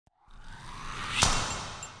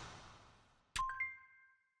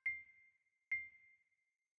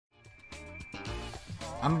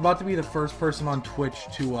I'm about to be the first person on Twitch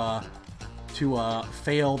to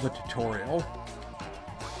fail the tutorial.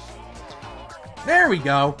 There we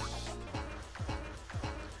go.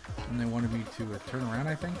 And they wanted me to turn around,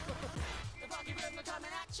 I think.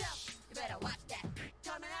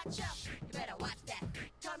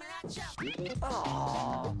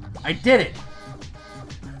 Oh, I did it!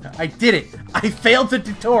 I did it! I failed the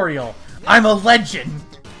tutorial! I'm a legend!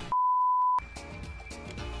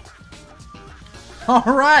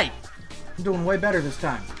 Alright! I'm doing way better this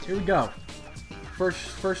time. Here we go.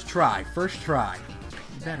 First try. You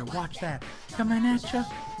better watch that. Coming at ya.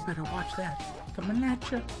 You better watch that. Coming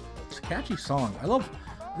at ya. It's a catchy song. I love...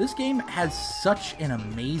 This game has such an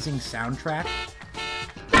amazing soundtrack.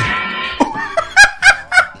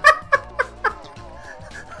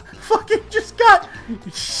 Fucking just got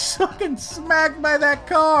fucking smacked by that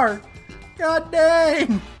car. God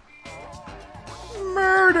dang.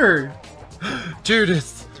 Murder.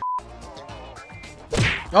 Judas.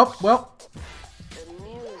 Oh, well.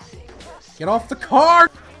 Get off the car.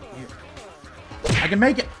 I can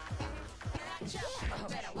make it.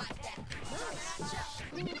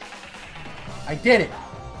 I did it.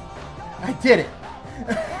 I did it.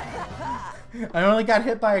 I only got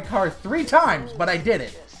hit by a car 3 times, but I did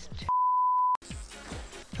it.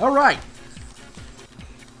 Alright.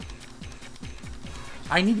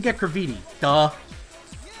 I need to get graffiti. Duh.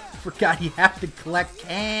 Forgot you have to collect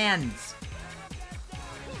cans.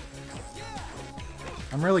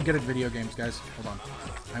 I'm really good at video games, guys. Hold on.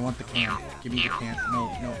 I want the can. Give me the can.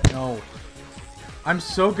 No. I'm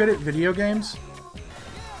so good at video games.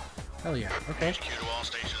 Hell yeah. Okay. HQ to all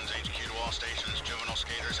stations. Juvenile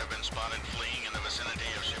skaters have been spotted fleeing in the vicinity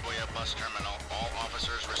of Shibuya bus terminal. All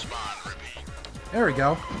officers respond. Repeat. There we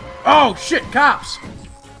go. Oh, shit, cops!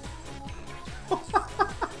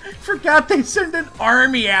 Forgot they sent an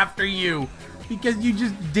army after you because you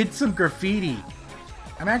just did some graffiti.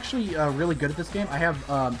 I'm actually really good at this game. I have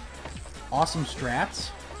awesome strats.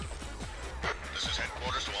 This is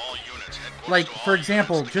headquarters to all units. Like, for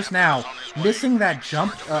example, just now, missing that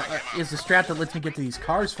jump is the strat that lets me get to these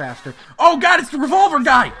cars faster. Oh god, it's the revolver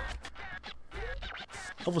guy!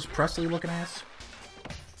 Elvis Presley looking ass.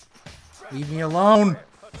 Leave me alone!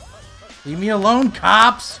 Leave me alone,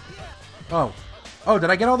 cops! Oh. Oh, did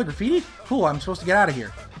I get all the graffiti? Cool, I'm supposed to get out of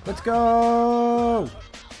here. Let's go!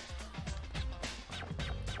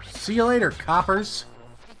 See you later, coppers.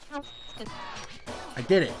 I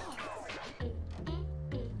did it.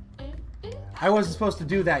 I wasn't supposed to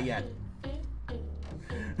do that yet.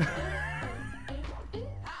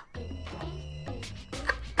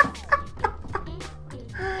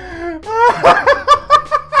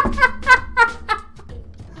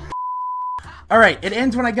 Alright, it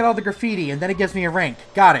ends when I get all the graffiti, and then it gives me a rank.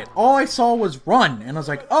 Got it. All I saw was run, and I was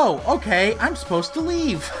like, oh, okay, I'm supposed to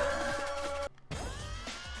leave.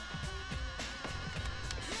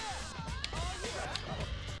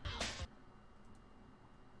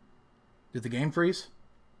 Did the game freeze?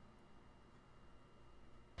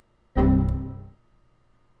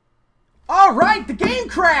 Alright, the game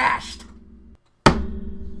crashed!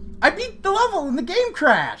 I beat the level and the game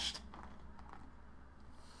crashed!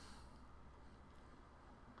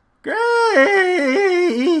 Great!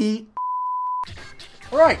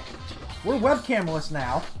 Alright, we're webcamless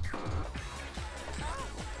now.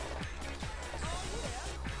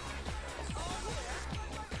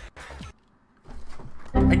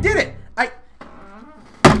 I did it!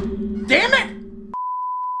 Damn it!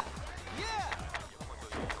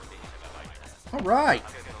 Alright.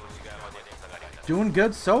 Doing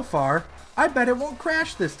good so far. I bet it won't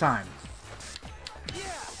crash this time.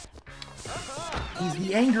 He's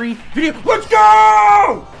the angry video. Let's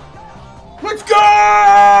go! Let's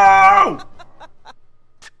go!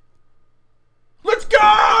 Let's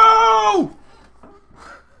go!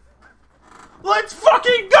 Let's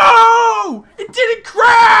fucking go! It didn't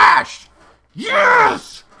crash!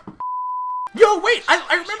 Yes! Yo, wait,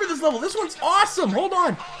 I remember this level. This one's awesome. Hold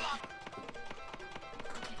on.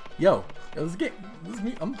 Yo, this game,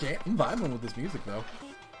 I'm vibing with this music though.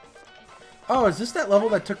 Oh, is this that level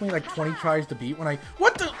that took me like 20 tries to beat when I...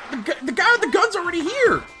 What the guy with the gun's already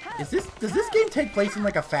here! Does this game take place in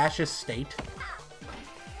like a fascist state?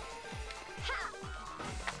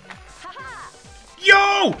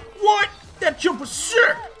 Yo! What? That jump was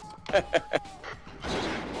sick!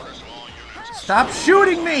 Stop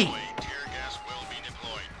shooting me!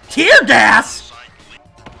 Tear gas?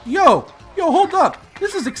 Yo, hold up.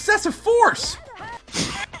 This is excessive force.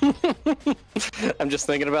 I'm just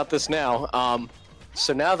thinking about this now.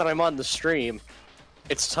 So now that I'm on the stream,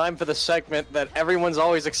 It's time for the segment that everyone's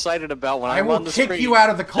always excited about when I I'm will on the kick screen. you out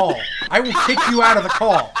of the call. I will kick you out of the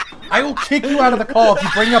call. I will kick you out of the call if you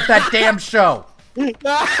bring up that damn show. Don't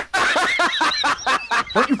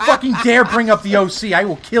you fucking dare bring up the OC. I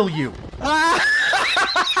will kill you.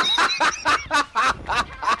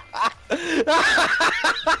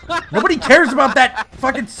 Nobody cares about that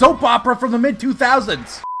fucking soap opera from the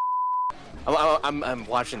mid-2000s. I'm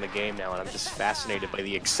watching the game now, and I'm just fascinated by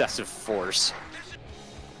the excessive force.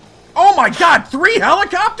 Oh my god, 3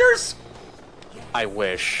 helicopters? I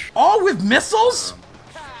wish. All with missiles?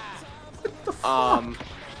 What the fuck?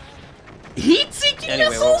 Heat-seeking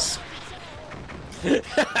missiles?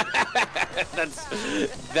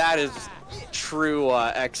 That is true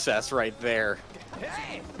excess right there.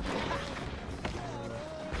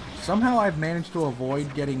 Somehow I've managed to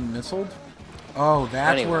avoid getting missiled. Oh,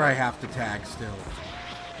 that's where I have to tag still.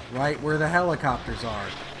 Right where the helicopters are.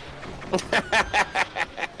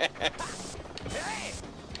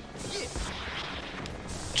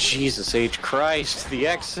 Jesus H. Christ, the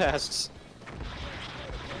excess.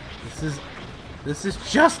 This is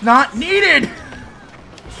just not needed!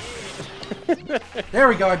 There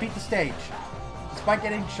we go, I beat the stage. Despite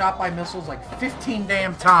getting shot by missiles like 15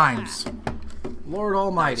 damn times. Lord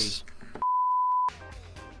almighty. Nice.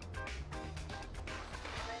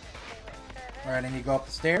 Alright, I need to go up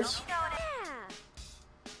the stairs.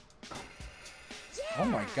 Oh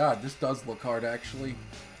my god, this does look hard actually.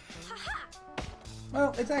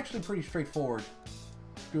 Well, it's actually pretty straightforward.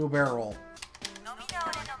 Do a barrel roll.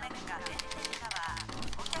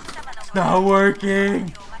 It's not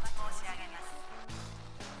working!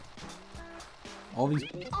 All these...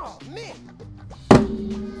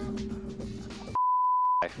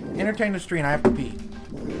 Entertain the stream, I have to pee.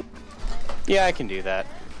 Yeah, I can do that.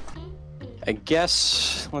 I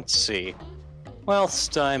guess, let's see.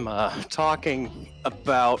 Whilst I'm talking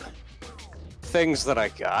about things that I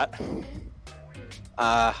got,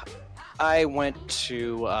 I went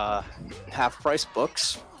to Half Price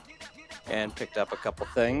Books and picked up a couple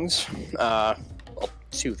things. Well,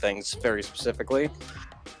 2 things very specifically.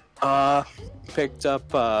 Picked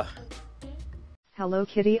up Hello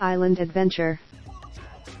Kitty Island Adventure.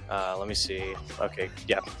 let me see. Okay,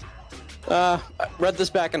 yeah. I read this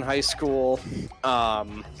back in high school. I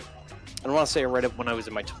don't want to say I read it when I was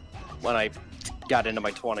in when I got into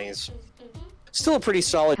my 20s. Still a pretty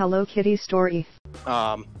solid. Hello Kitty story.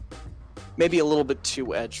 Maybe a little bit too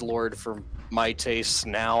edgelord for my tastes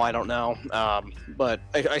now. I don't know. But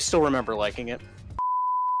I still remember liking it.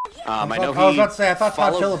 I know I was about to say, I thought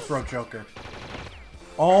Todd Phillips wrote Joker.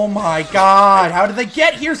 Oh my god, how did they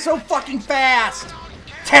get here so fucking fast?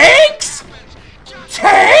 Tanks?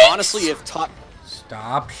 Tanks? Honestly, if Todd...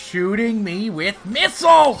 Stop shooting me with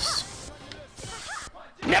missiles!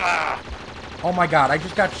 Never! Oh my god, I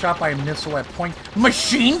just got shot by a missile at point...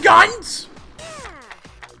 Machine guns?!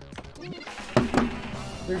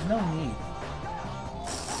 There's no need.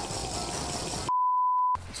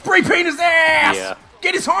 Spray paint his ass! Yeah.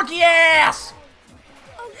 Get his honky ass!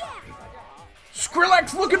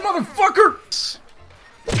 Skrillex looking motherfucker!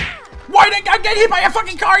 Why did I get hit by a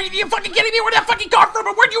fucking car? Are you fucking kidding me? Where'd that fucking car from?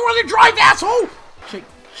 Where'd you really drive, asshole? Shake,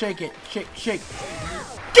 shake it, shake.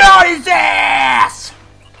 Got his ass!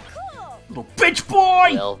 Little bitch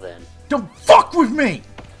boy! Well then. Don't fuck with me!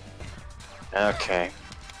 Okay.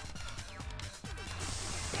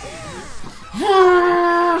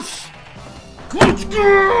 Yes! Let's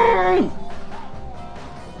go!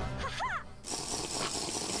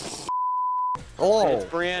 Oh, it's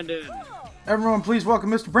Brandon. Everyone, please welcome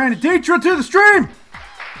Mr. Brandon Dietrich to the stream!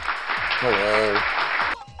 Hello.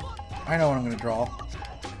 I know what I'm gonna draw.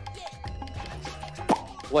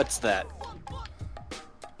 What's that?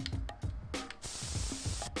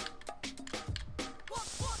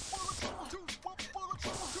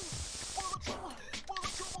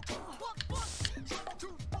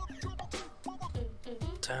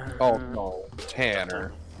 Oh no,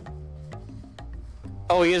 Tanner.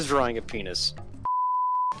 Oh, he is drawing a penis.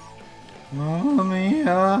 Mamma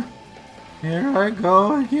mia, here I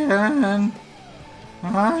go again.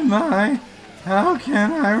 My, how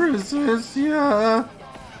can I resist ya?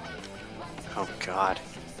 Oh god.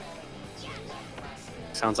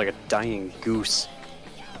 Sounds like a dying goose.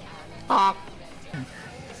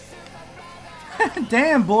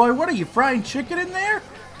 Damn, boy, what are you, frying chicken in there?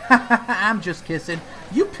 I'm just kissing.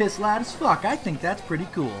 You piss loud as fuck. I think that's pretty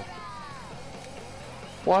cool.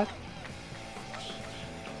 What?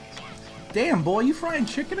 Damn, boy, you frying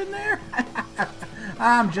chicken in there?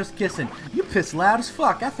 I'm just kissing. You piss loud as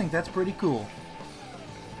fuck. I think that's pretty cool.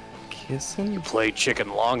 Kissing? You played chicken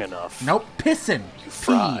long enough. Nope, pissing. You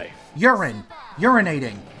fry. Pee. Urine.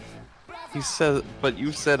 urinating. He said, but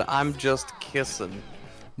you said I'm just kissing.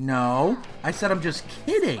 No, I said I'm just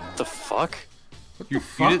kidding. What the fuck? What the You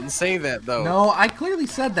fuck? didn't say that though. No, I clearly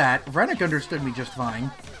said that. Rennick understood me just fine.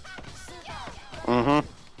 Mm-hmm.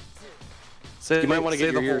 Say, You might want to say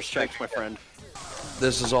get the your whole ears checked, my thing. friend.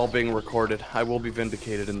 This is all being recorded. I will be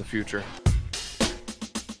vindicated in the future.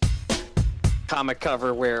 Comic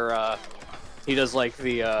cover where he does like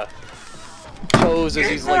the pose as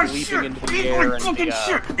he's like leaping into the air and the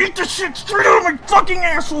shit! Eat the shit straight out of my fucking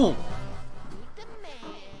asshole!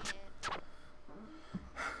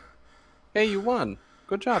 Hey, you won.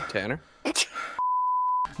 Good job, Tanner.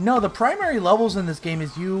 No, the primary levels in this game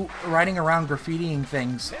is you riding around graffitiing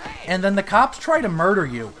things, and then the cops try to murder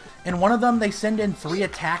you. In one of them, they send in 3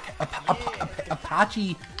 Apache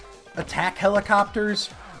attack helicopters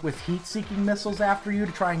with heat-seeking missiles after you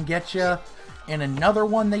to try and get you. In another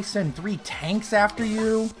one, they send 3 tanks after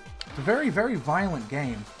you. It's a very, very violent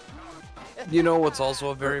game. You know what's also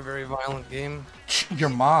a very, very violent game? Your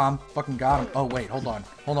mom fucking got him. Oh, wait, hold on.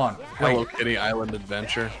 Hold on. Wait. Hello Kitty Island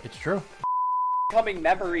Adventure. It's true. Coming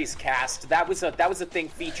Memories cast, that was a thing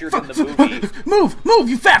featured in the movie. Move,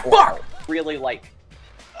 you fat fuck! Really like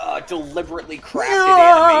deliberately crafted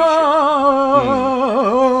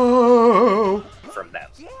animation from them.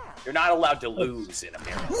 You're not allowed to lose in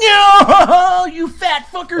America. No, you fat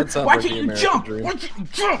fucker! That sounds Why like can't the you American jump? dream. Why can't you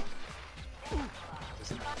jump?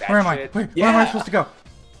 That Where am I? shit- Where am I supposed to go?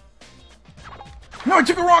 No, I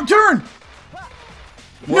took a wrong turn!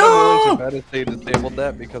 What No! I'm willing to bet is they disabled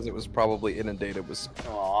that because it was probably inundated with...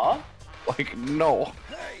 Aw. Like, no.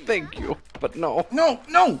 Thank you, but no. No,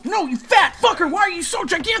 you fat fucker! Why are you so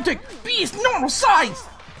gigantic? Be his normal size!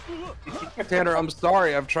 Tanner, I'm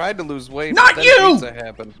sorry. I've tried to lose weight. Not but then you! Pizza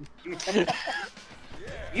happened.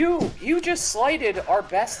 You just slighted our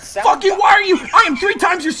best sound. Fuck you, why are you? I am 3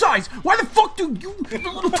 times your size! Why the fuck do you,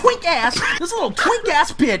 little twink ass, this little twink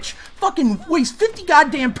ass bitch, fucking weighs 50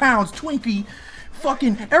 goddamn pounds, Twinkie,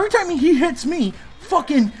 fucking, every time he hits me,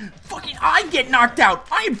 fucking, I get knocked out!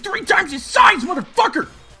 I am 3 times his size, motherfucker!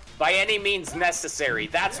 By any means necessary,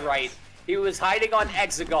 that's right. He was hiding on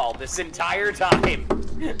Exegol this entire time.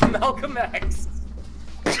 Malcolm X.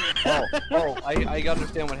 I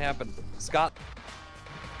understand what happened. Scott...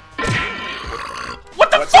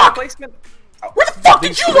 What the What's fuck? the replacement? Where the fuck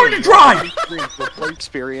did you learn to drive?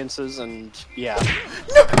 Experiences and yeah.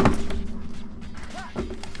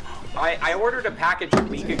 I ordered a package a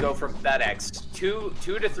week ago from FedEx, 2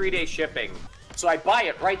 to 3 day shipping. So I buy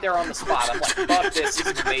it right there on the spot. I'm like, fuck this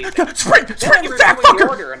is amazing. Sprint, Then you you're fat doing the fucker!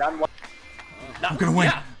 order, and I'm like, I'm gonna win.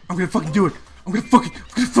 Yeah. I'm gonna fucking do it. I'm gonna fucking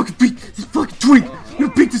beat this fucking twink. I'm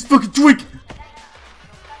gonna beat this fucking twink.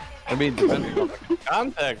 I mean, depending on the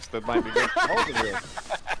context, that might be good for both of you.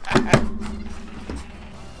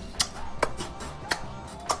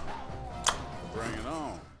 Bring it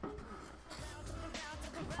on.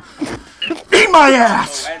 Eat my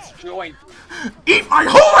ass! let's join. Eat my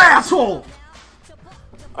whole asshole!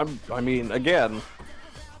 I mean, again,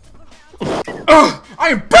 Ugh! I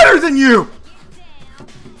am better than you!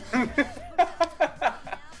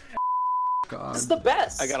 God. It's the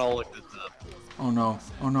best. I gotta look this up. Oh no,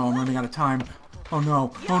 I'm running out of time. Oh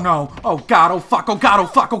no, oh god, oh fuck, oh god, oh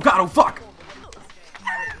fuck, oh god, oh fuck!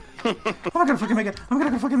 I'm not gonna fucking make it, I'm not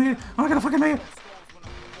gonna fucking make it!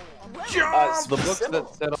 Jump! the books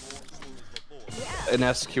that set up an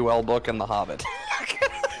SQL book and The Hobbit.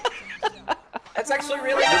 That's actually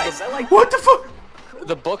really nice. I like. What the fuck?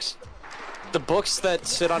 The books that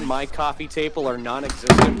sit on my coffee table are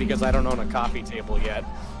non-existent because I don't own a coffee table yet.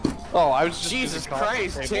 Oh, I was just... Jesus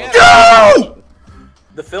Christ, Tanner! No!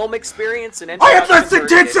 The film experience and I had less than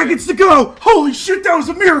 10 introduction seconds to go! Holy shit, that was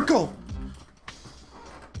a miracle!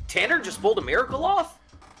 Tanner just pulled a miracle off.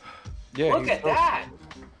 Yeah, Look at that.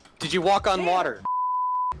 Did you walk on water?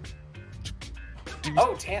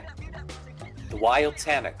 Oh, Tanner. The wild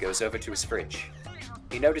Tanner goes over to his fridge.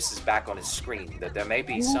 He notices back on his screen that there may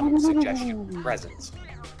be some suggestion of presence.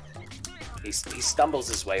 He stumbles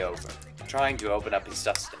his way over, trying to open up his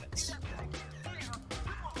sustenance.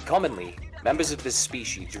 Commonly, members of this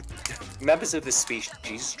species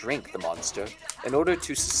drink the monster in order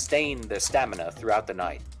to sustain their stamina throughout the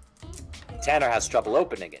night. Tanner has trouble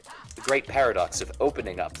opening it, the great paradox of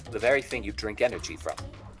opening up the very thing you drink energy from.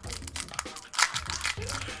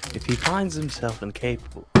 If he finds himself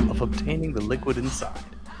incapable of obtaining the liquid inside,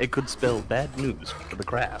 it could spell bad news for the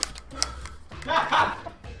craft. Hi,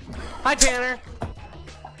 Tanner.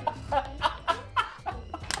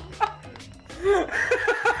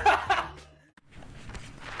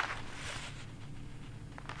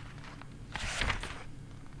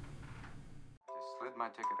 Slid my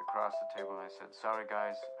ticket across the table and I said, "Sorry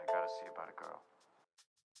guys, I gotta see about a girl."